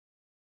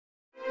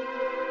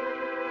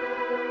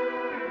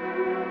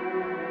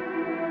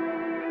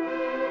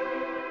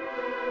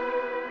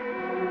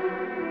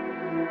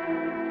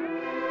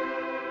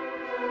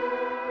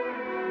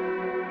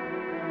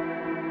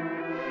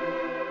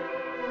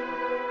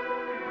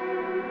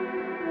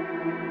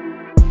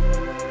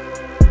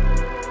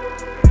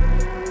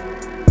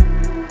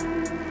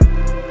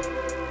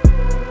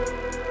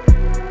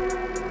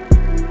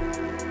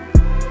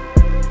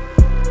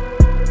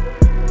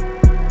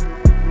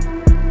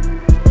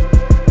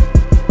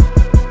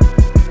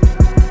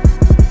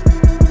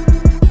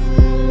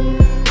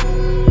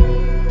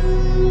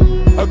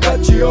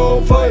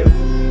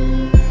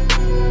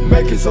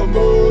some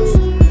moves,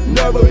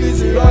 never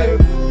easy higher.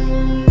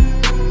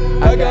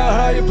 I got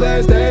higher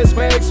plans, that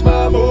makes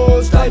my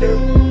moves tighter.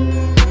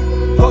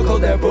 Fuck all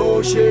that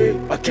bullshit,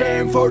 I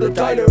came for the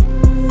title.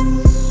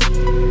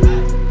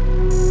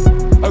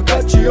 I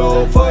got you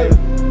on fire,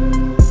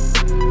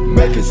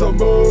 making some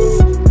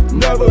moves,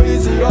 never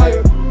easy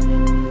higher.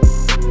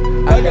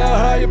 I got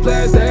higher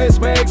plans, that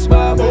makes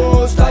my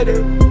moves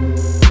tighter.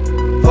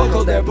 Fuck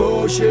all that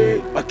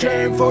bullshit, I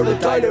came for the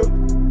title.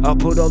 I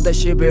put all that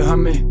shit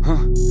behind me,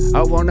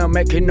 I wanna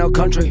make it no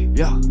country,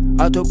 yeah.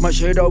 I took my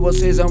shit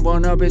overseas and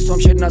wanna be some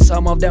shit, now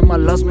some of them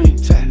lost me.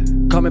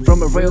 Coming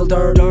from a real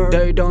dirt,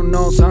 they don't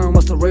know son,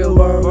 what's the real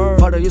world.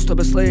 Father used to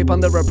be asleep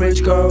under a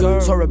bridge, girl.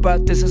 Sorry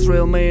but this is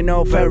real me,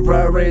 no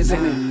Ferraris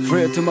in it.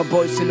 Free to my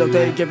boys, still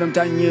they give him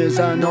 10 years,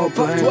 I know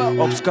pain.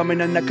 Ops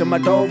coming and knocking my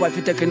door,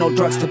 wifey taking no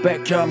drugs to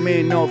back up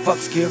me, no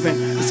fucks giving.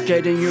 It's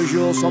getting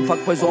usual, some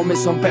fuckboys owe me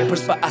some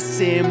papers, but I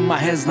see in my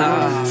hands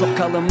now. So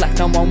call them like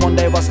I'm on one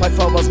day, was 5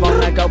 hours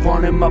one, I got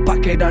one in my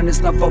pocket and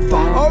it's not for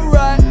fun.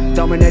 Alright,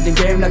 dominating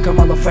game like I'm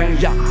all of fame,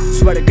 yeah.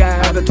 Swear to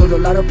God, I've been through a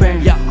lot of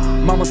pain, yeah.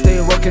 Mama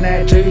still working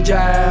at 3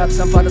 jobs,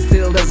 and father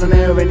still doesn't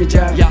have any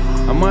job, yeah.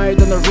 I'm right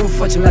on the roof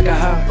watching like a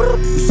hawk.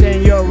 You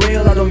saying you're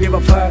real, I don't give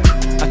a fuck.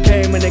 I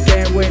came in the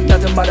game with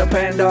nothing but a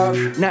panda,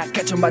 not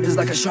catching bodies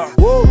like a shark.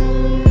 Whoa.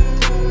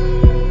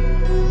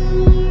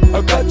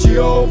 I got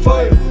you on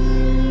fire,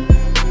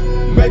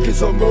 making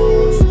some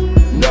moves,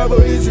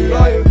 never easy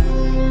higher.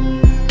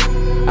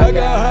 I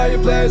got higher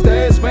plans,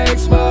 that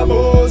makes my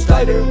moves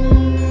tighter.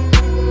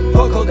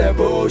 Fuck all that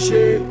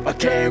bullshit, I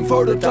came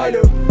for the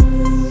title.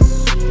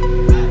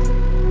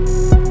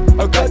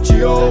 I got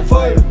you on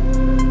fire,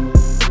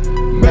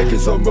 making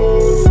some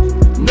moves,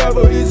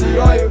 never easy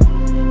higher.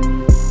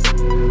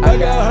 I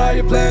got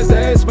higher plans,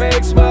 that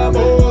makes my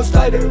moves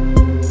tighter.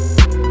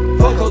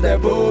 Fuck all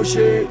that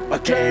bullshit, I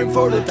came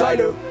for the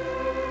title.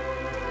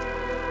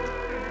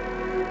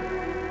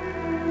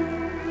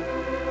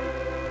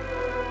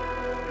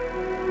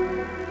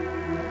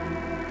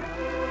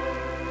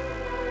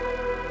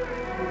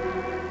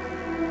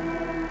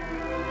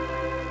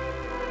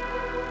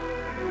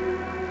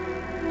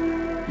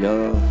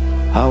 Yo,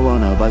 I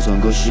wanna buy some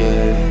good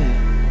shit.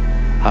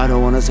 I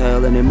don't wanna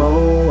sell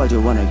anymore, I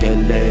just wanna get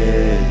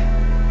lit.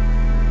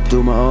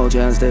 Do my old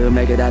chance to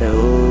make it out of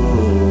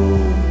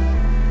hood.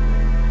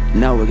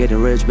 Now we're getting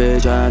rich,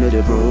 bitch, I need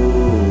to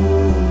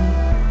prove.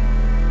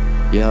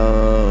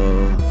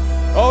 Yo,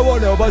 I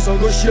wanna buy some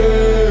good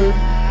shit.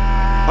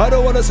 I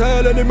don't wanna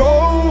sell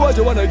anymore, I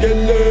just wanna get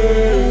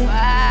lit.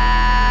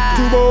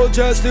 Do my old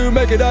chance to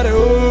make it out of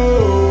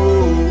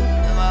hood.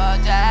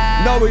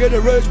 Now we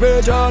getting rich,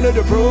 bitch, I need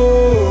to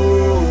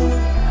prove.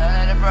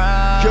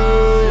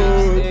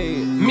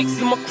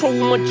 Mixing my crow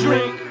with my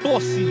drink,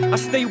 bossy, I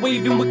stay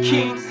waving with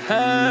kings.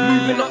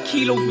 Moving up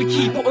kilos, we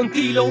keep it on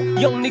D-Lo.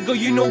 Young nigga,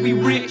 you know we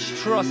rich.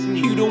 Trust me,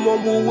 you don't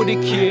want war with a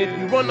kid.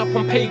 We run up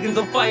on pagans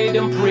and fire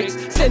them bricks.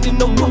 Sending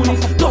them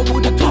warnings, double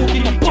the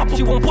talking. Pop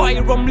you on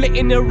fire, I'm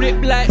letting it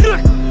rip like.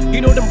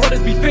 You know them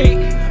brothers be fake.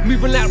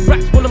 Moving like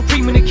rats when I'm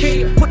creaming a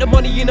cake. Put the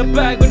money in a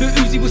bag when the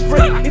Uzi was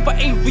free. If I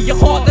aim for your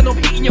heart, then I'm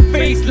hitting your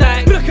face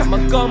like. My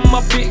gun,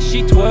 my bitch,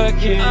 she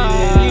twerking.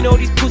 You know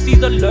these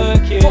pussies are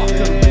lurking.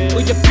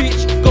 Or your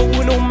bitch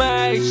going all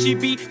mad, she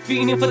be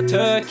feeding for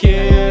turkey.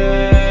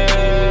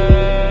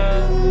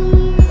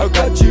 I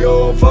got you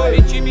on fire,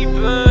 bitch, you be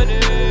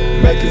burning,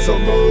 making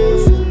some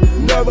moves,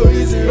 never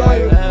easy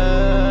higher.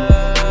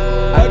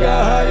 I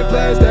got higher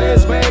plans,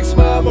 that makes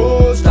my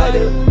moves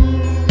tighter.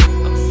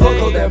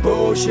 Fuck all that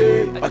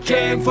bullshit, I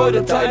came for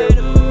the title.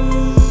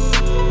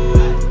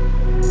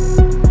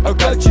 I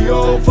got you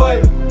on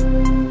fire,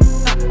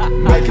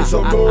 making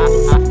some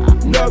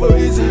moves, never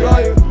easy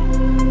higher.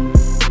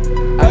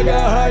 I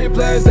got higher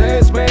plans,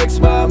 that makes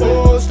my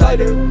moves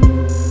tighter.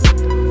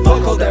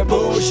 Fuck all that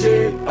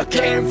bullshit, I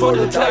came for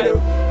the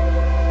title.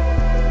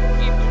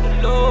 Keeping the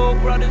low,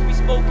 brothers, we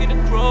smoking the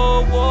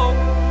crow.